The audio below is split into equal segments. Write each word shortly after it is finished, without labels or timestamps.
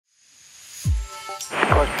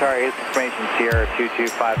Course target information Sierra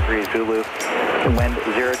 2253 Zulu. Wind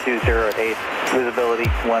 020 at 8. Visibility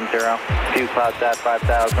 10. View clouds at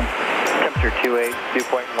 5,000. Temperature 28. Dew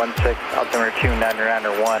point 16. Altimeter 299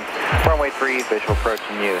 or 1. Runway 3. Visual approach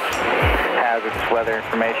in use. Hazardous weather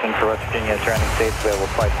information for West Virginia and surrounding states. Available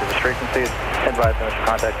flight service frequencies. Advise initial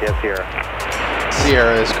contact via Sierra.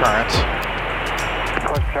 Sierra is current.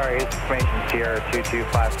 Course target information Sierra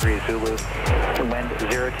 2253 Zulu. Wind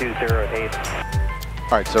 020 at 8.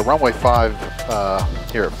 All right, so runway 5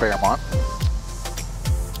 here at Fairmont.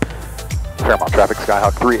 Fairmont traffic,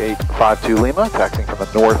 Skyhawk 3852 Lima, taxiing from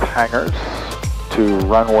the north hangars to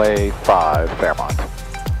runway 5 Fairmont.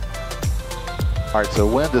 All right, so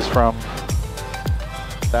wind is from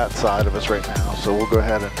that side of us right now, so we'll go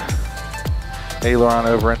ahead and aileron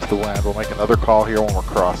over into the wind. We'll make another call here when we're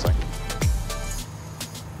crossing.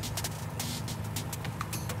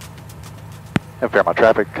 And Fairmont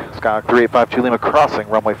traffic, Skyhawk 3852 Lima, crossing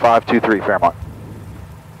runway 523 Fairmont.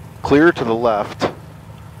 Clear to the left,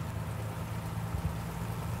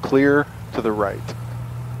 clear to the right.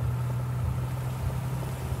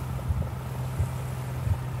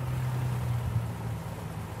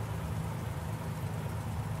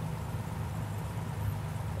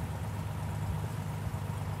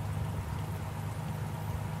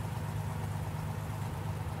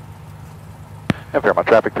 And Fairmont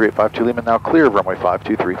traffic 3852 Lima, now clear of runway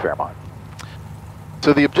 523 Fairmont.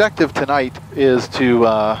 So the objective tonight is to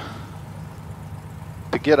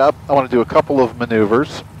get up. I want to do a couple of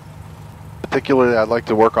maneuvers. Particularly, I'd like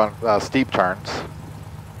to work on steep turns.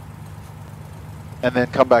 And then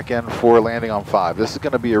come back in for landing on 5. This is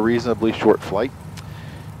going to be a reasonably short flight.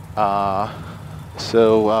 As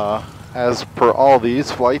per all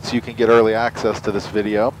these flights, you can get early access to this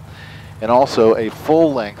video. And also a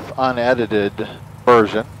full-length, unedited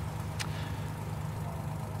version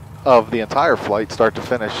of the entire flight, start to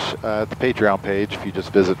finish, at the Patreon page, if you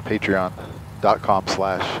just visit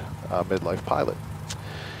patreon.com/midlifepilot.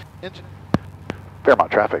 Engine.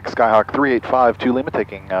 Fairmont traffic, Skyhawk 3852 Lima,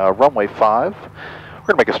 taking runway 5. We're going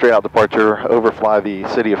to make a straight-out departure, overfly the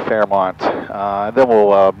city of Fairmont, and then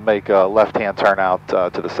we'll make a left-hand turn out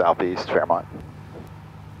to the southeast, Fairmont.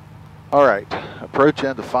 All right, approach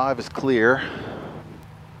end of 5 is clear.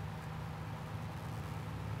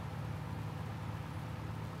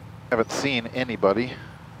 Haven't seen anybody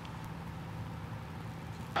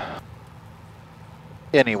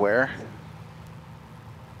anywhere.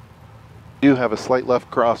 Do have a slight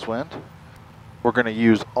left crosswind. We're going to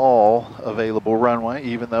use all available runway,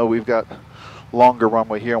 even though we've got longer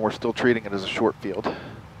runway here and we're still treating it as a short field.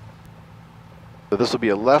 So this will be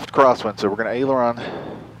a left crosswind, so we're going to aileron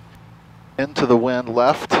into the wind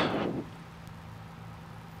left.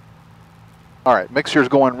 All right, mixture's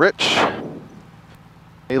going rich.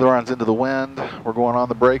 Ailerons into the wind. We're going on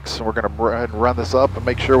the brakes, and we're going to go ahead and run this up and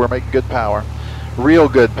make sure we're making good power. Real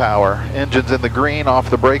good power. Engine's in the green, off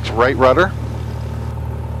the brakes, right rudder.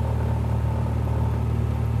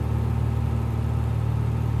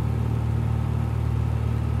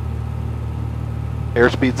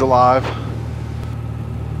 Airspeed's alive.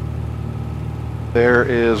 There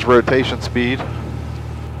is rotation speed.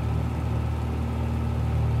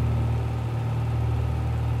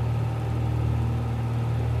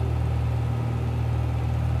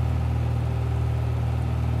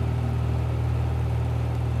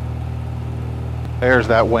 There's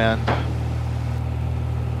that wind.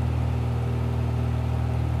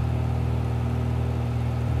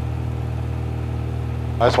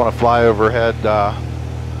 I just want to fly overhead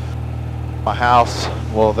my house.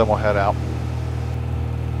 Well, then we'll head out.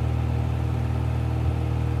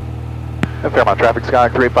 And Fairmont traffic,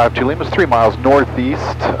 Skyhawk 3852 Lima is 3 miles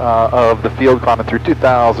northeast of the field, climbing through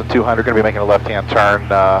 2,200. Going to be making a left-hand turn,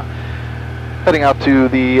 heading out to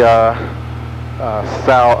the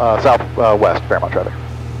southwest Fairmont traffic.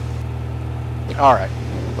 All right,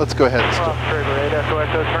 let's go ahead and start. Cross Traver 8,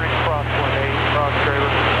 SOSO turning crosswind 8, cross Traver.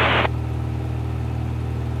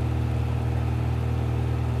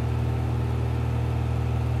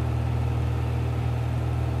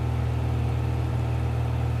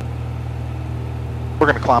 We're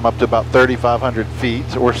going to climb up to about 3,500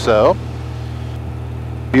 feet or so.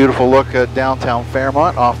 Beautiful look at downtown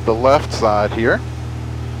Fairmont off the left side here.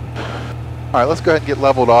 All right, let's go ahead and get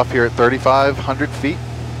leveled off here at 3,500 feet.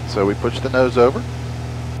 So we push the nose over.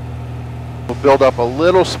 We'll build up a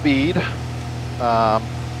little speed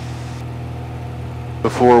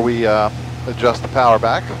before we adjust the power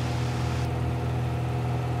back.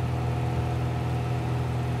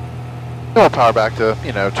 We'll power back to,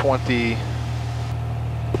 we'll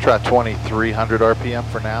try 2,300 RPM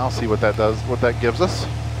for now, see what that does, what that gives us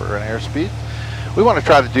for an airspeed. We want to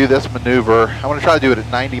try to do this maneuver. I want to try to do it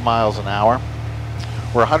at 90 miles an hour.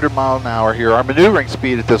 We're 100 miles an hour here. Our maneuvering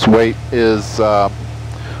speed at this weight is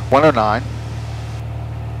 109.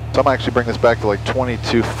 So I'm actually bring this back to like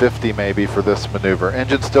 2250 maybe for this maneuver.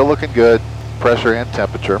 Engine's still looking good, pressure and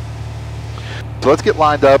temperature. So let's get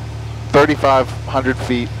lined up, 3,500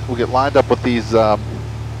 feet. We'll get lined up with these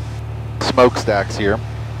smokestacks here.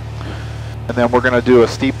 And then we're going to do a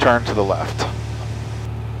steep turn to the left.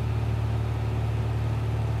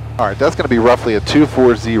 All right, that's going to be roughly a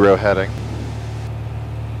 240 heading.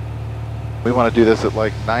 We want to do this at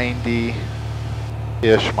like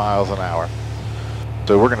 90-ish miles an hour.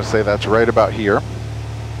 So we're going to say that's right about here.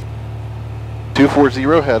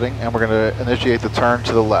 240 heading, and we're going to initiate the turn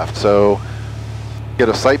to the left. So get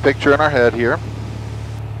a sight picture in our head here.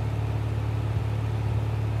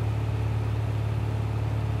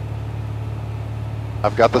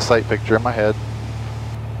 I've got the sight picture in my head.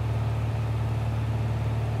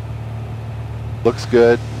 Looks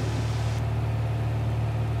good.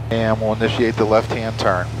 And we'll initiate the left-hand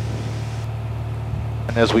turn.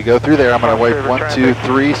 And as we go through there, I'm going to wipe 1, 2,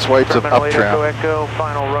 3 swipes of up trim. Then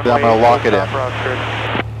I'm going to lock it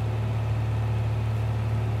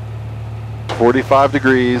in. 45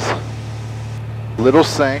 degrees. Little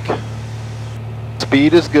sink.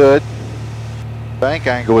 Speed is good. Bank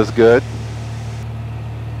angle is good.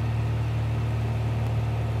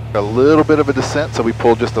 A little bit of a descent, so we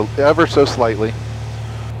pull just ever so slightly.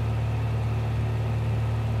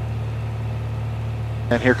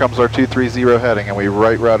 And here comes our 230 heading, and we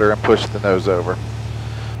right rudder and push the nose over.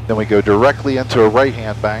 Then we go directly into a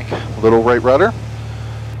right-hand bank, little right rudder,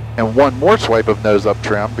 and one more swipe of nose up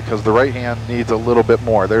trim because the right hand needs a little bit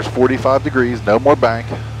more. There's 45 degrees, no more bank.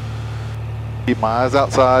 Keep my eyes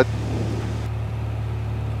outside.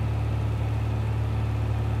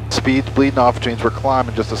 Speed's bleeding off, which means we're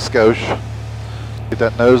climbing just a skosh. Get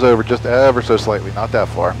that nose over just ever so slightly, not that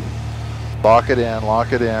far. Lock it in,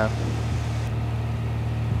 lock it in.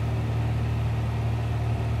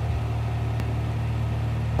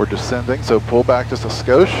 We're descending, so pull back just a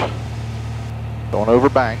skosh. Going over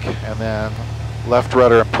bank, and then left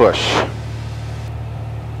rudder and push.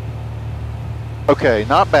 Okay,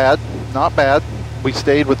 not bad, not bad. We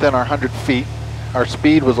stayed within our 100 feet. Our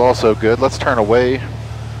speed was also good. Let's turn away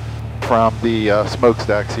from the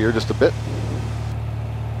smokestacks here just a bit.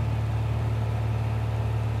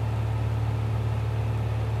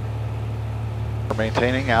 We're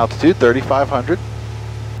maintaining altitude, 3,500.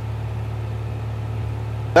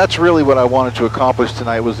 That's really what I wanted to accomplish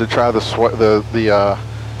tonight, was to try the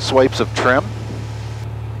swipes of trim.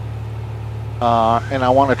 And I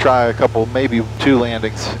want to try a couple, maybe 2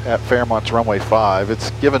 landings at Fairmont's runway 5.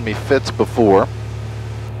 It's given me fits before.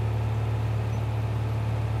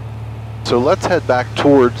 So let's head back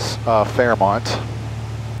towards Fairmont.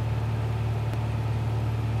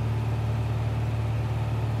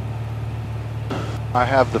 I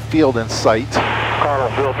have the field in sight.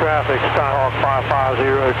 Cartersville traffic, Skyhawk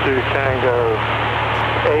 5502 Tango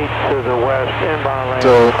 8 to the west, inbound lane,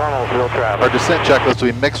 So Cartersville traffic. Our descent checklist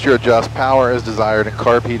will be mixture adjust, power as desired, and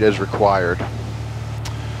carb heat as required.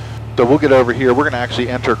 So we'll get over here. We're going to actually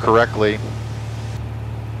enter correctly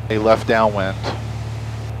a left downwind.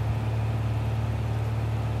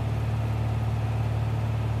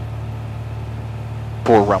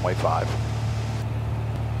 For runway 5.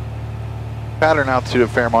 Pattern altitude at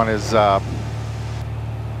Fairmont is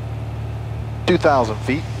 2,000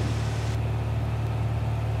 feet.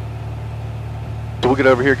 So we'll get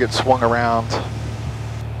over here, get swung around,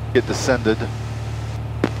 get descended.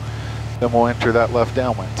 Then we'll enter that left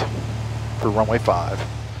downwind for runway 5.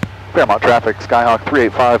 Fairmont traffic, Skyhawk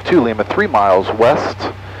 3852 Lima, 3 miles west.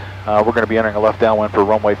 We're going to be entering a left downwind for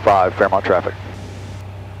runway 5, Fairmont traffic.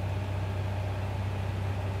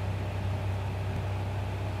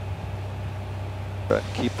 But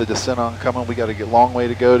keep the descent on coming. We got to get a long way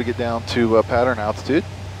to go to get down to pattern altitude.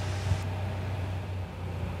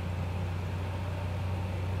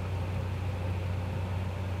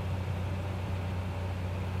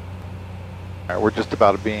 All right, we're just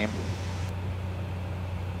about a beam,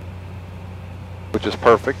 which is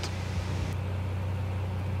perfect.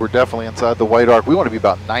 We're definitely inside the white arc. We want to be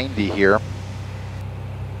about 90 here.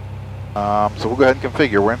 So we'll go ahead and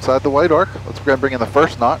configure. We're inside the white arc. Let's go ahead and bring in the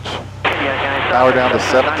first notch. Power down to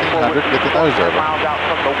 1,700, get the nose over. Miles out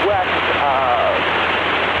from the west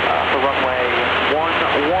for runway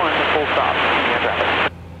 11, full stop.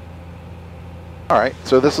 All right,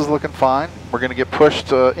 so this is looking fine. We're going to get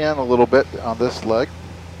pushed in a little bit on this leg.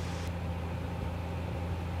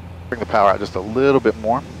 Bring the power out just a little bit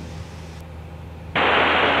more.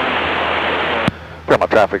 Fairmont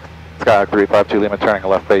traffic, Skyhawk 352 Lima turning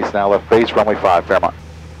left base now, left base, runway 5, Fairmont.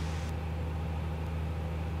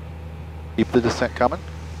 Keep the descent coming.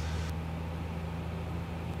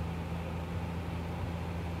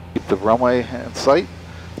 Keep the runway in sight.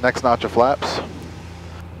 Next notch of flaps.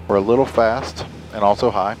 We're a little fast and also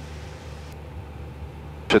high.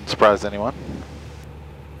 Shouldn't surprise anyone.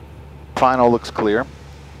 Final looks clear.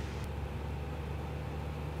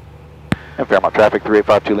 And Fairmont traffic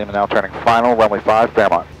 3852 Lima now turning final, runway 5,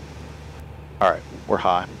 Fairmont. Alright, we're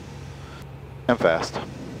high and fast.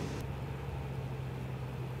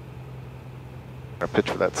 We're gonna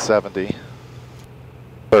pitch for that 70,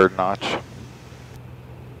 third notch.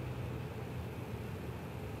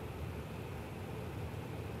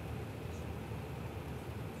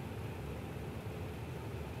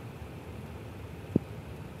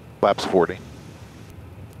 Flaps 40.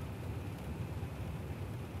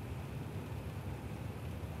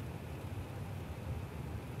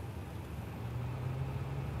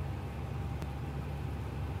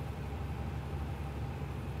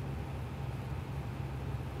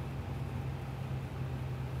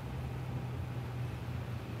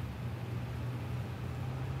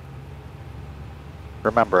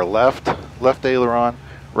 Remember, left aileron,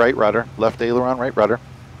 right rudder, left aileron, right rudder.